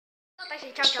Takže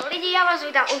čau lidi, já vás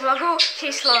vítám u vlogu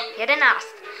číslo 11.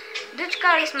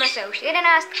 Dočkali jsme se už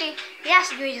 11. Já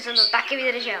si důležitě, že jsem to taky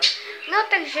vydržel. No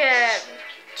takže,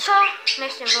 co v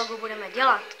dnešním vlogu budeme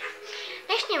dělat? V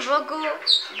dnešním vlogu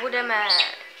budeme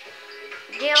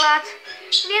dělat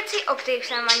věci, o kterých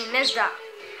se nám ani nezdá.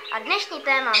 A dnešní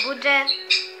téma bude,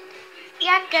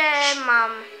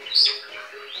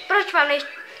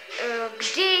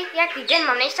 jaký den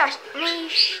mám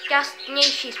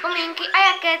nejšťastnější vzpomínky a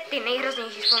jaké ty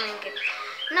nejhroznější vzpomínky.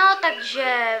 No,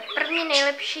 takže první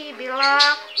nejlepší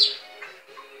byla,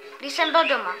 když jsem byl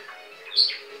doma.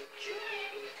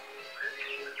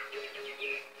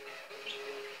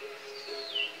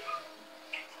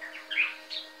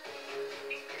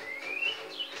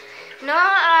 No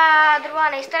a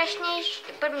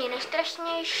první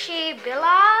nejstrašnější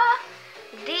byla,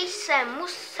 když jsem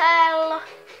musel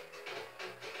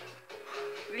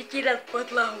vytírat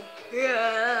podlahu.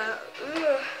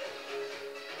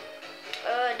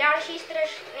 Další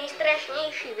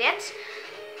nejstrašnější věc,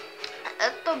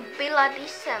 to byla,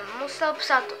 když jsem musel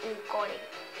psát úkoly.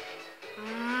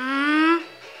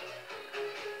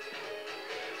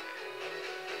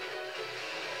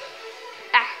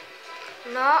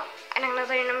 No, a na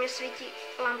tady na mě svítí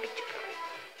lampička.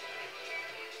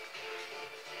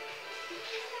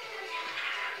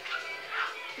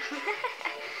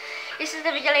 Jestli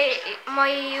jste viděli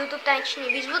moji YouTube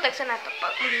taneční výzvu, tak se na to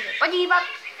můžete podívat.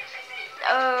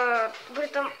 Bude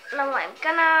to na mém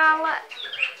kanále.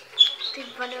 Ty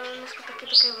vado, dneska taky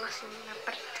vlastně na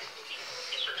prd.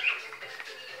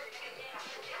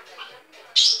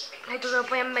 Je to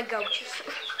úplně mega účes.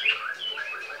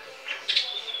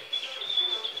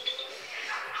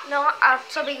 No a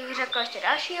co bych řekl ještě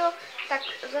dalšího, tak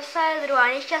zase druhá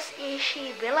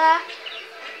nejšťastnější byla,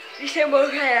 když jsem mohl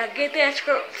hrát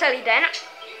GTAčko celý den,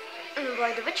 nebo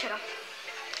i do večera.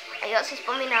 A já si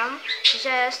vzpomínám,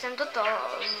 že jsem toto...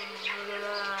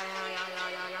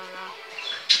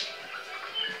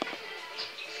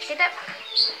 Počkejte.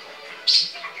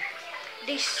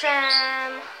 Když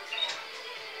jsem...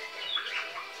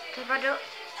 Ty vado...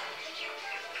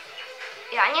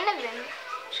 Já ani nevím.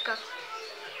 Počkat.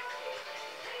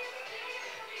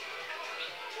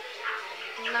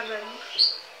 Nevím.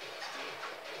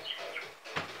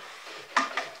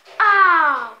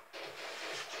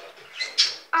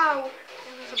 Au.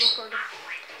 Já jsem se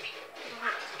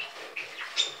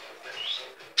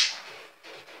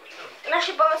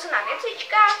naše pomocná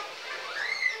věcička.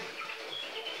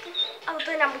 A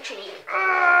to je namučený.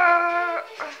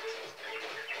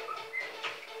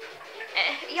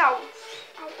 Jau.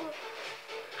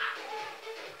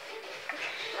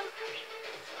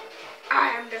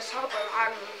 I am the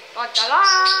Superman.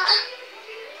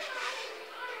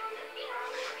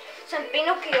 Jsem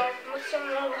Pinokio, moc jsem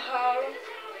lhal.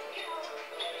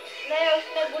 Ne, já už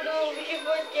nebudu v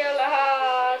životě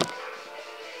lhát.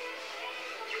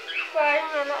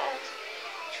 Vážně ne.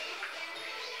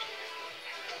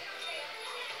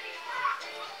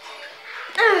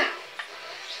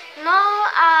 No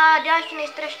a další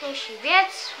nejstrašnější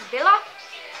věc byla,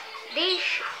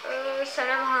 když jsem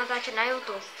nemohla natáčet na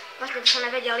YouTube. Vlastně to jsem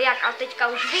nevěděl jak, ale teďka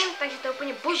už vím, takže to je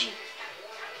úplně boží.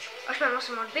 Až mám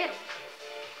 8 odběrů.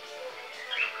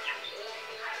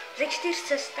 Ze 4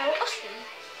 se stalo 8.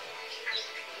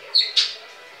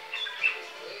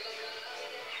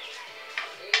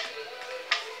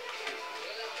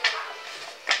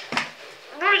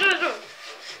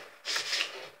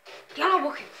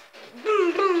 Dělobochy.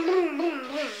 Bum, bum, bum, bum,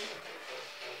 bum.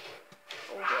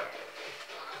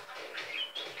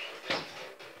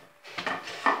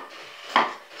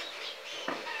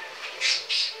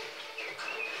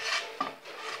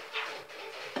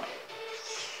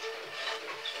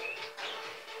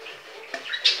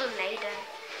 To nejde.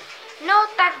 No,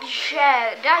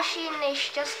 takže další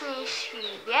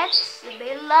nejšťastnější věc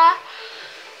byla,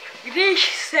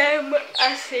 když jsem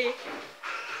asi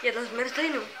jedl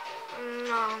zmrzlinu.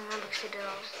 No, bych si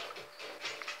dělal.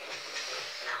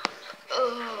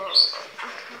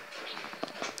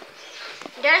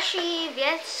 Další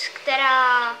věc,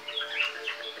 která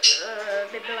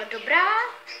by byla dobrá,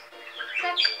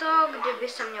 tak to, kdyby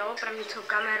jsem měl opravdickou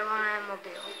kameru a ne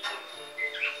mobil.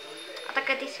 A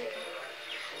také ty světla.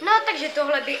 No, takže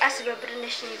tohle by asi byl pro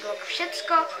dnešní vlog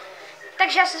všecko.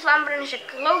 Takže já se s vámi pro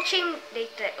dnešek loučím,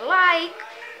 dejte like,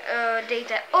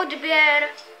 dejte odběr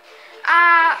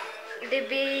a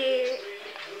kdyby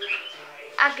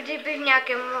v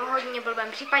nějakém hodně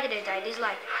blbém případě dejte i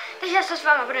dislike. Takže já se s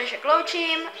vámi pro dnešek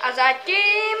loučím a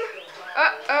zatím...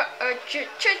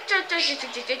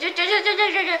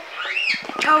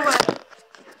 Čau.